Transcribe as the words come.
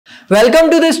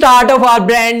Welcome to the start of our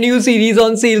brand new series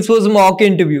on Salesforce mock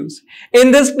interviews.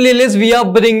 In this playlist, we are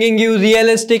bringing you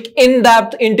realistic,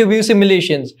 in-depth interview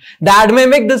simulations that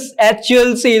mimic the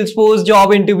actual Salesforce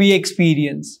job interview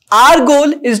experience. Our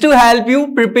goal is to help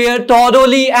you prepare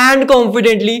thoroughly and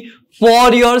confidently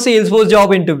for your Salesforce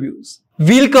job interviews.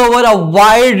 We'll cover a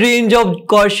wide range of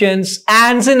questions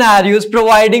and scenarios,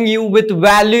 providing you with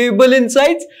valuable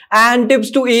insights and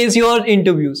tips to ace your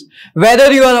interviews.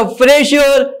 Whether you are a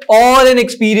fresher or an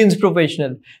experienced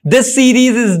professional, this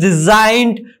series is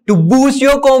designed to boost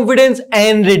your confidence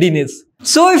and readiness.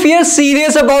 So if you're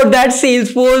serious about that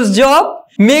Salesforce job,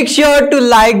 make sure to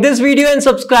like this video and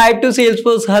subscribe to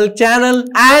Salesforce Hulk channel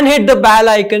and hit the bell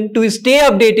icon to stay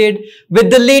updated with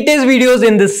the latest videos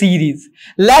in this series.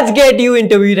 Let's get you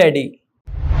interview ready.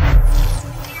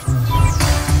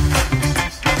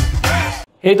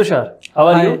 Hey Tushar, how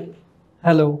are you?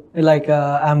 Hello,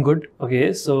 I'm good.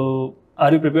 Okay, so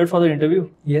are you prepared for the interview?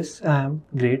 Yes, I am.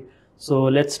 Great. So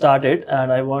let's start it,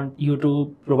 and I want you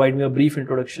to provide me a brief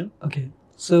introduction. Okay.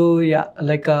 So yeah,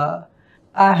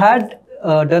 I had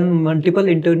done multiple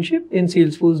internship in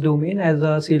Salesforce domain as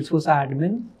a Salesforce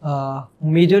admin.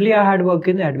 Majorly I had worked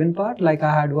in admin part,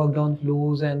 I had worked on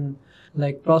flows and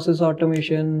process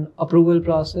automation, approval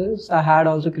process. I had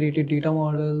also created data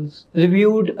models,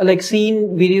 reviewed,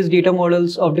 seen various data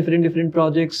models of different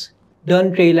projects,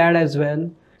 done trail ad as well.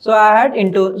 So I had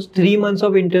 3 months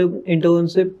of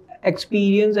internship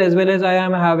experience, as well as I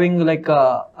am having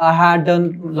I had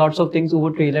done lots of things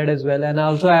over trail ad as well, and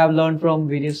also I have learned from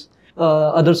various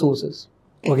other sources.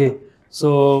 Okay,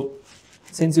 so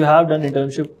since you have done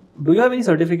internship, do you have any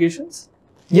certifications?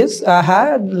 Yes, I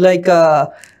had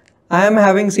I am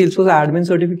having Salesforce admin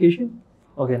certification.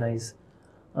 Okay, nice.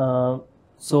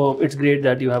 So it's great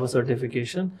that you have a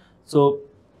certification. So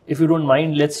if you don't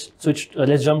mind, let's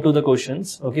jump to the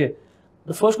questions. Okay,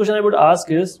 the first question I would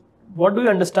ask is, what do you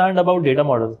understand about data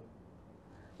model?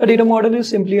 A data model is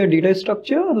simply a data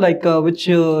structure which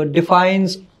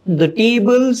defines the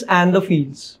tables and the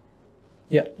fields.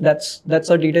 Yeah, that's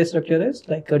a data structure is,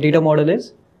 a data model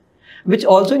is, which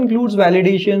also includes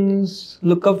validations,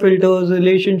 lookup filters,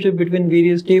 relationship between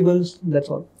various tables. That's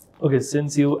all. Okay,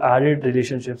 since you added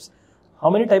relationships,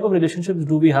 how many type of relationships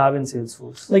do we have in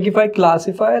Salesforce? If I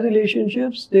classify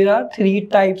relationships, there are 3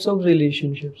 types of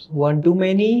relationships: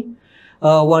 one-to-many,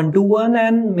 one-to-one,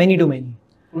 and many-to-many.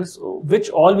 So which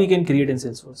all we can create in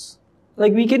Salesforce?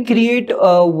 We can create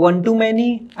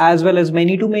one-to-many, as well as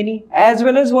many-to-many, as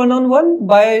well as one-on-one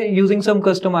by using some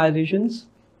customizations.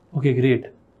 Okay, great.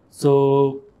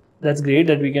 So that's great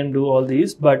that we can do all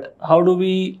these, but how do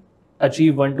we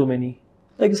achieve one-to-many?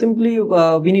 Simply,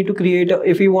 we need to create,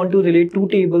 if we want to relate 2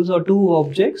 tables or 2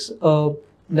 objects,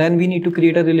 then we need to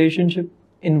create a relationship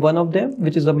in one of them,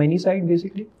 which is the many side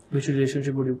basically. Which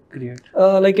relationship would you create?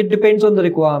 It depends on the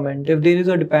requirement. If there is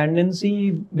a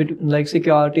dependency,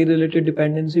 security related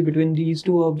dependency between these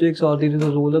 2 objects, or there is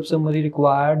a roll-up summary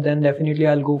required, then definitely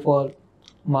I'll go for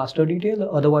master detail.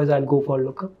 Otherwise, I'll go for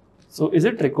lookup. So is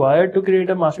it required to create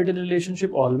a master detail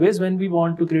relationship always when we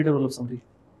want to create a roll-up summary?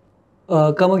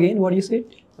 Come again, what do you say?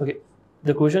 Okay.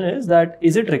 The question is that,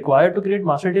 is it required to create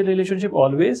master detail relationship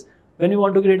always when you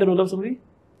want to create a roll-up summary?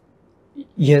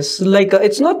 Yes,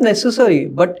 it's not necessary,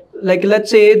 but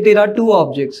let's say there are 2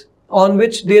 objects on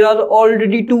which there are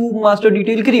already 2 master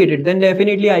detail created, then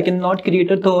definitely I cannot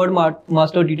create a third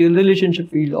master detail relationship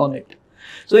field on it.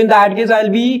 So in that case, I'll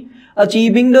be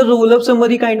achieving the roll-up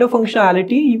summary kind of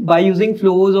functionality by using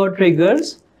flows or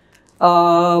triggers,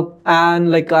 and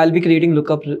I'll be creating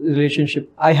lookup relationship.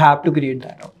 I have to create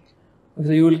that.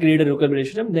 So you will create a lookup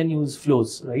relationship, then use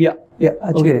flows, right? Yeah.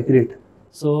 Okay, great.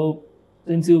 So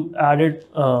since you added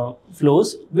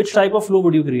flows, which type of flow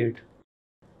would you create?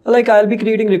 I'll be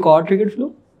creating record triggered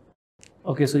flow.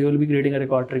 Okay, so you will be creating a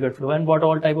record triggered flow. And what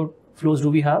all type of flows do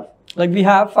we have? We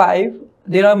have 5.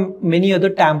 There are many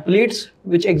other templates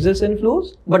which exist in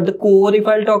flows, but the core, if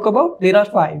I'll talk about, there are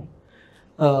 5.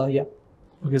 Yeah.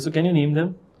 Okay, so can you name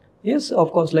them? Yes,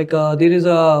 of course. There is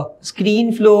a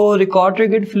screen flow, record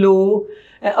triggered flow,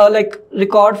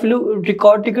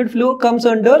 record triggered flow comes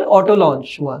under auto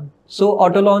launch one. So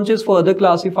auto launch is further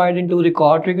classified into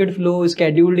record triggered flow,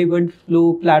 scheduled event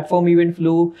flow, platform event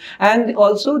flow, and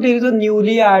also there is a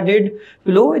newly added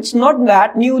flow. It's not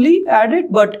that newly added,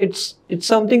 but it's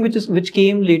something which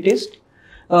came latest,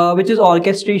 which is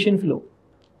orchestration flow.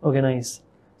 Okay, nice.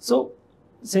 So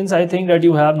since I think that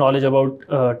you have knowledge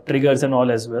about triggers and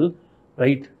all as well,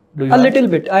 right? A little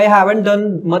bit. I haven't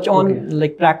done much on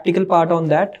practical part on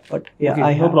that, but yeah,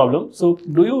 okay, no problem. So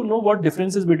do you know what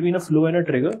difference is between a flow and a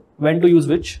trigger? When to use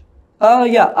which?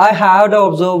 Yeah, I have to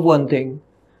observe one thing.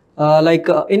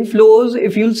 In flows,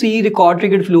 if you'll see, record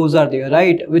triggered flows are there,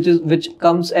 right? Which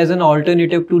comes as an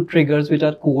alternative to triggers, which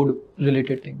are code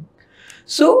related thing.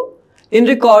 So in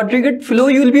record triggered flow,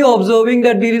 you will be observing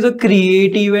that there is a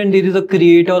create event, there is a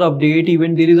create or update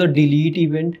event, there is a delete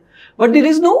event, but there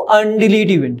is no undelete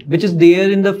event, which is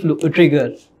there in the flow,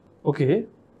 trigger. Okay,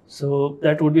 so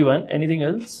that would be one. Anything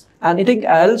else? Anything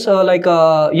else?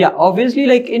 Yeah, obviously,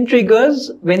 like in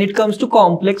triggers, when it comes to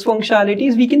complex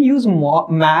functionalities, we can use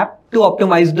map to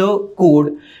optimize the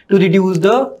code to reduce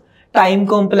the time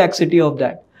complexity of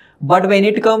that. But when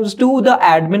it comes to the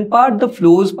admin part, the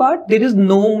flows part, there is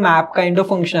no map kind of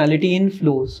functionality in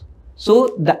flows.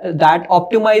 So that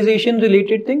optimization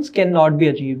related things cannot be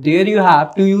achieved. There you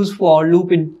have to use for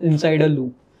loop inside a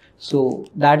loop. So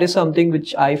that is something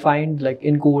which I find like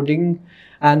in coding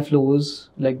and flows,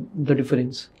 like the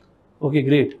difference. Okay,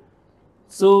 great.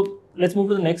 So let's move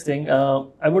to the next thing.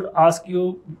 I would ask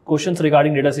you questions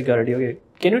regarding data security. Okay,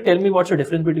 can you tell me what's the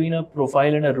difference between a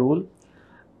profile and a role?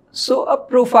 So a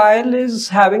profile is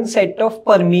having set of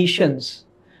permissions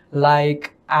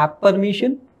like app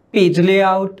permission, page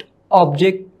layout,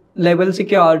 object level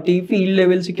security, field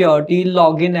level security,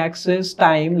 login access,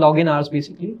 time, login hours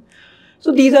basically.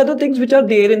 So these are the things which are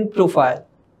there in profile.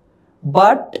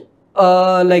 But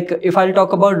like if I'll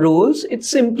talk about roles, it's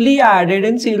simply added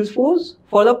in Salesforce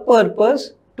for the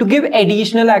purpose to give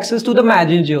additional access to the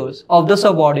managers of the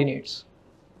subordinates.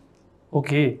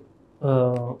 Okay.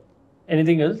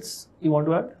 Anything else you want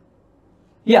to add?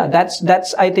 Yeah,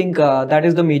 that's I think that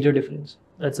is the major difference.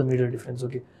 That's a major difference.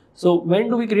 Okay. So when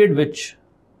do we create which?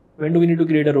 When do we need to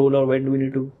create a role, or when do we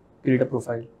need to create a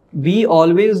profile? We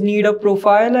always need a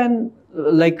profile, and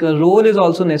like a role is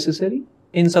also necessary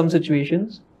in some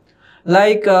situations.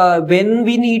 Like when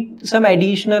we need some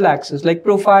additional access, like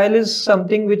profile is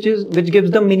something which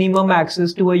gives the minimum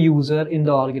access to a user in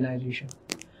the organization.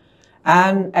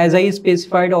 And as I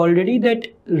specified already, that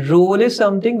role is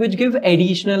something which gives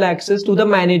additional access to the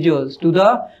managers, to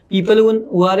the people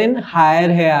who are in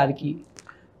higher hierarchy.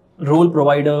 Role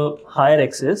provider higher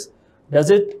access.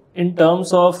 Does it in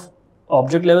terms of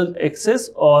object level access,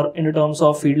 or in terms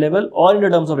of field level, or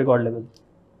in terms of record level?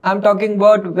 I'm talking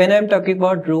about, when I'm talking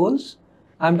about roles,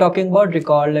 I'm talking about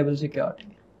record level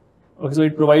security. Okay, so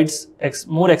it provides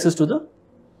more access to the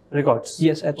records.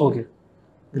 Yes, absolutely. Okay,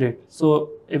 great.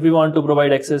 So if we want to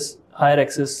provide access, higher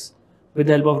access with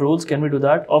the help of roles, can we do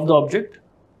that of the object?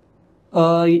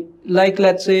 Like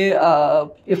let's say,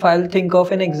 if I'll think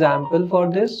of an example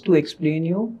for this to explain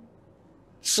you.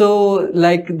 So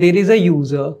like there is a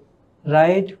user,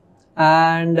 right?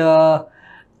 And there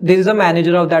is a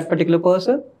manager of that particular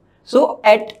person. So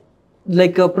at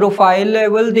like a profile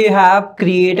level, they have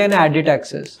create and edit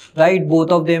access, right?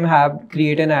 Both of them have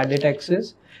create and edit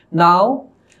access. Now,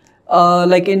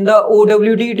 like in the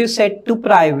OWD, it is set to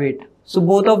private. So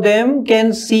both of them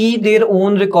can see their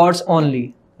own records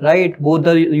only, right? Both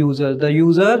the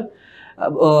user,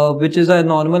 which is a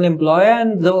normal employee,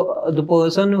 and the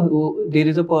person there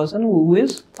is a person who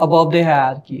is above the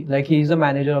hierarchy, like he is the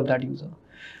manager of that user.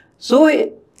 So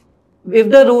if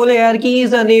the role hierarchy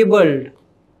is enabled,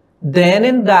 then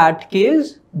in that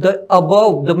case,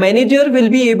 the manager will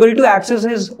be able to access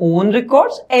his own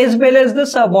records as well as the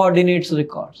subordinates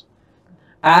records,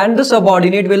 and the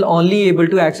subordinate will only able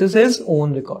to access his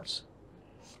own records.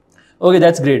 Okay,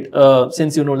 that's great.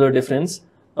 Since you know the difference,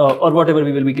 or whatever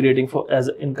we will be creating for as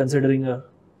in considering a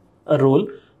role.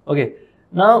 Okay,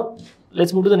 now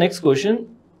let's move to the next question.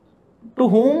 To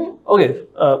whom? Okay,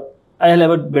 I'll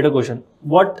have a better question.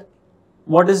 What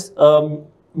is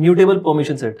mutable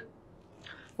permission set?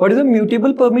 What is a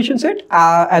mutable permission set?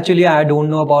 Actually, I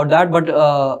don't know about that, but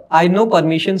I know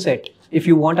permission set. If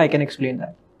you want, I can explain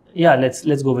that. Yeah,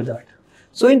 let's go with that.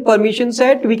 So in permission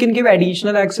set, we can give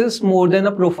additional access more than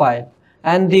a profile,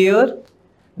 and there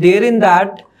in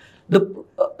that we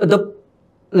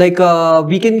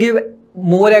can give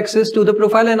more access to the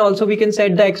profile, and also we can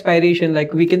set the expiration.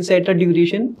 Like we can set a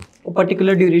duration, a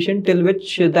particular duration till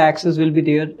which the access will be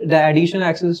there. The additional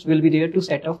access will be there to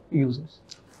set of users.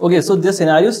 Okay, so this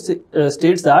scenario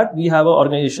states that we have an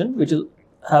organization which is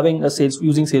having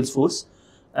using Salesforce,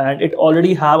 and it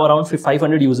already have around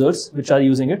 500 users which are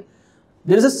using it.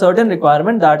 There is a certain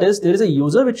requirement, that is there is a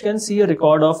user which can see a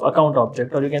record of account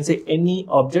object, or you can say any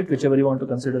object, whichever you want to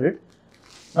consider it.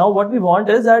 Now what we want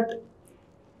is that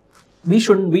we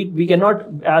cannot,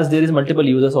 as there is multiple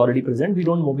users already present, we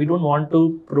don't want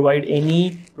to provide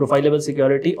any profile level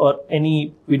security, or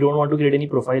we don't want to create any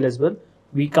profile as well.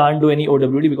 We can't do any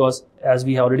OWD because as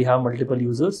we already have multiple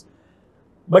users,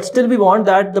 but still we want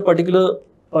that the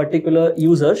particular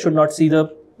user should not see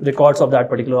the records of that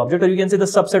particular object, or you can say the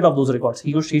subset of those records.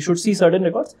 He should see certain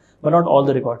records, but not all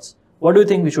the records. What do you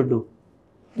think we should do?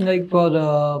 Like for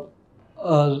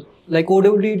like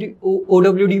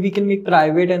OWD we can make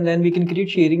private and then we can create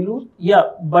sharing rule. Yeah,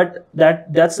 but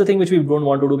that's the thing which we don't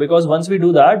want to do, because once we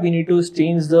do that, we need to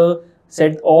change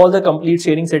set all the complete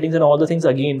sharing settings and all the things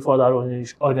again for our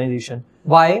organization.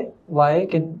 Why?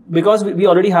 Because we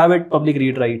already have it public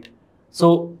read, right?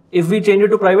 So if we change it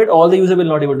to private, all the user will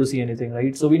not able to see anything,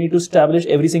 right? So we need to establish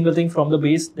every single thing from the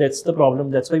base. That's the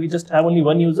problem. That's why we just have only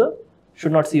one user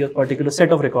should not see a particular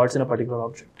set of records in a particular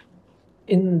object.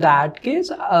 In that case,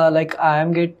 like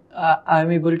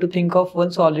I'm able to think of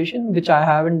one solution which I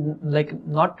haven't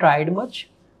not tried much,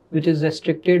 which is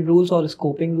restricted rules or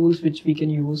scoping rules, which we can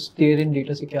use there in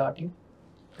data security.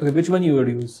 Okay, which one you would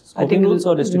use? Scoping rules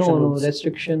or restriction rules? No,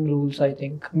 restriction rules, I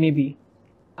think. Maybe.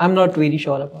 I'm not very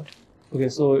sure about it. Okay,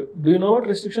 so do you know about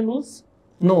restriction rules?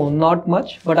 No, not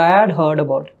much, but I had heard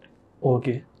about it.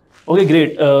 Okay. Okay,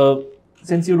 great.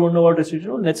 Since you don't know about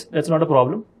restriction rules, that's not a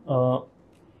problem.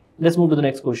 Let's move to the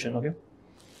next question, okay?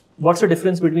 What's the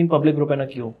difference between public group and a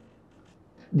queue?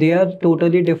 They are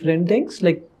totally different things.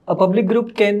 Like a public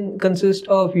group can consist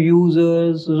of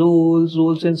users,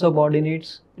 roles and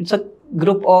subordinates. It's a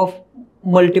group of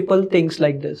multiple things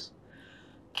like this.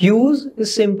 Queues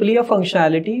is simply a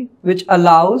functionality which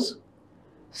allows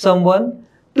someone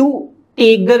to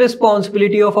take the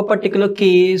responsibility of a particular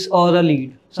case or a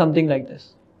lead, something like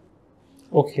this.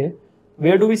 Okay.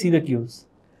 Where do we see the queues?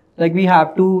 Like we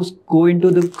have to go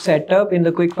into the setup. In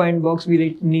the quick find box,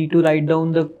 we need to write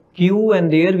down the queue,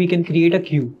 and there we can create a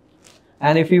queue.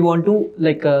 And if we want to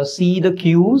see the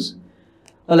queues,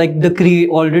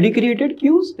 already created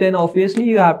queues, then obviously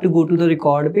you have to go to the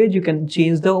record page. You can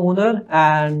change the owner,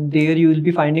 and there you will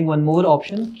be finding one more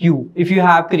option, queue, if you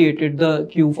have created the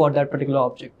queue for that particular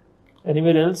object.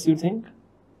 Anywhere else you think?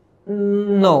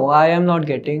 No, I am not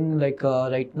getting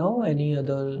right now any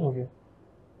other. Okay.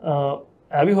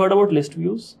 Have you heard about list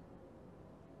views?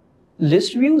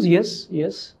 List views,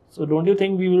 yes. So don't you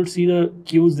think we will see the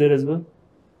queues there as well?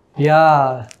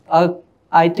 Yeah,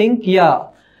 I think, yeah.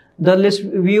 The list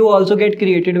view also get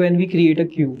created when we create a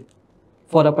queue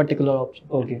for a particular object.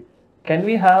 Okay. Can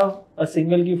we have a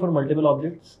single queue for multiple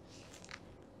objects?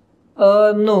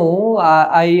 No,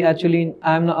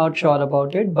 I'm not sure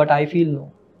about it, but I feel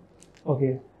no.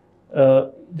 Okay.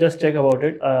 Just check about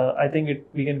it. I think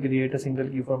we can create a single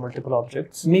queue for multiple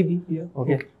objects. Maybe, yeah.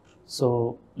 Okay.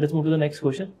 So let's move to the next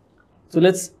question. So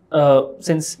let's,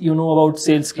 since you know about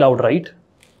Sales Cloud, right?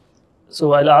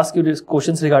 So I'll ask you these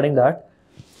questions regarding that.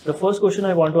 The first question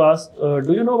I want to ask,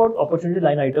 do you know about opportunity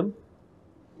line item?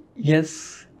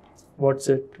 Yes. What's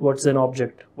it? What's an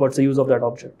object? What's the use of that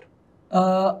object?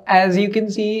 As you can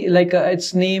see,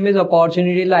 its name is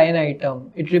opportunity line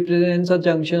item. It represents a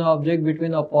junction object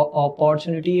between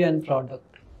opportunity and product.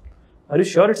 Are you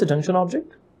sure it's a junction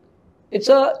object? It's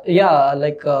it's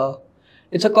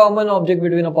a common object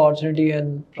between opportunity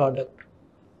and product.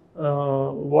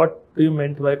 What do you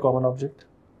mean by common object?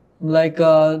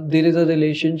 There is a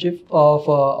relationship of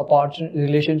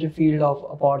relationship field of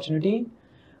opportunity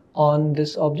on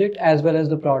this object, as well as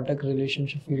the product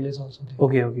relationship field is also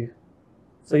there. Okay.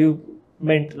 So you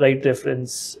meant right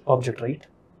reference object, right?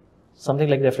 Something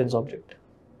like reference object.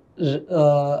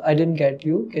 I didn't get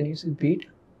you. Can you repeat?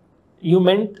 You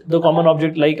meant the common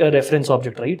object like a reference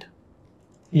object, right?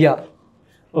 Yeah.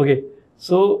 Okay.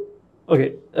 So,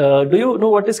 okay. Do you know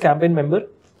what is campaign member?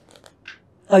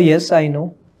 Yes, I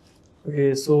know.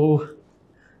 Okay. So,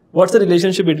 what's the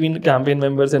relationship between campaign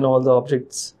members and all the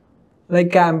objects?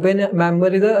 Campaign member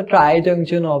is a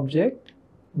tri-junction object,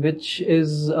 which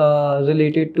is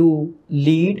related to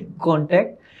lead,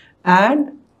 contact,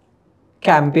 and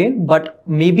campaign. But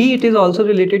maybe it is also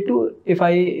related to, if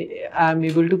I am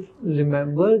able to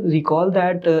recall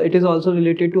that it is also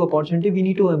related to opportunity. We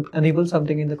need to enable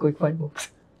something in the quick find box.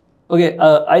 Okay,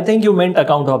 I think you meant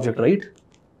account object, right?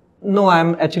 No,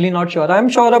 I'm actually not sure. I'm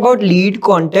sure about lead,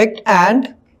 contact,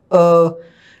 and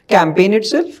campaign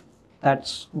itself.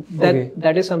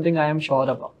 That is something I am sure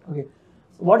about. Okay.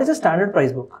 What is a standard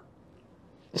price book?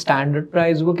 Standard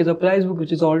price book is a price book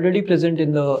which is already present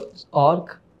in the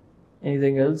org.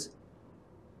 Anything else?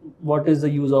 What is the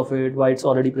use of it? Why it's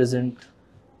already present?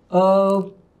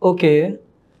 Okay.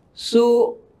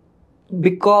 So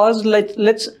because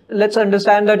let's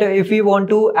understand that if we want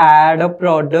to add a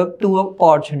product to an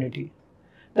opportunity,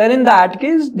 then in that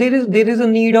case there is a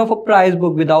need of a price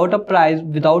book. Without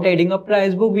adding a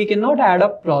price book, we cannot add a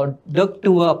product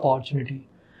to an opportunity.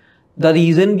 The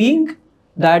reason being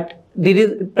that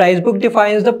price book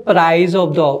defines the price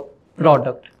of the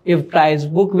product. If price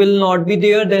book will not be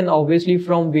there, then obviously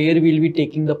from where we'll be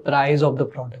taking the price of the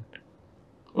product.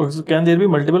 Okay, so can there be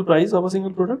multiple price of a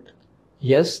single product?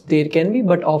 Yes, there can be,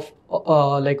 but of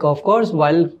course,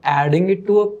 while adding it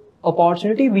to a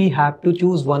opportunity, we have to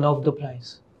choose one of the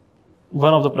price.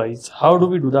 One of the price. How do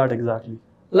we do that exactly?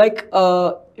 Like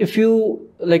if you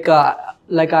like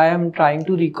I am trying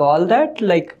to recall that,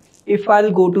 like if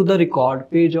I'll go to the record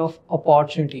page of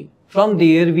opportunity, from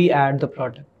there we add the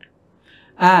product,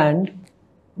 and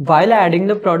while adding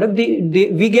the product,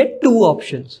 we get two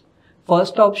options.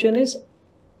 First option is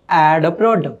add a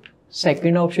product.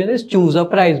 Second option is choose a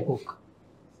price book.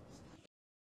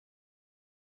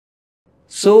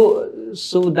 So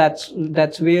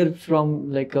that's where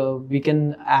from like we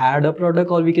can add a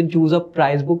product or we can choose a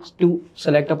price book to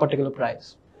select a particular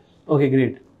price. Okay,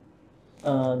 great.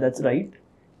 That's right.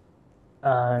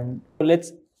 And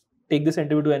let's take this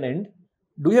interview to an end.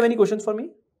 Do you have any questions for me?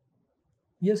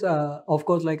 Yes, of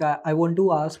course. Like I want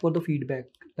to ask for the feedback.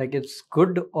 Like it's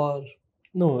good or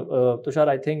No, Tushar,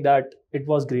 I think that it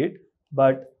was great,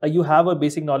 but you have a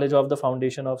basic knowledge of the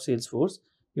foundation of Salesforce.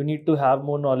 You need to have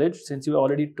more knowledge since you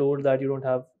already told that you don't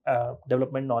have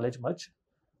development knowledge much.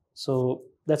 So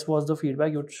that was the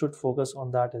feedback. You should focus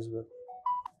on that as well.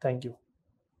 Thank you.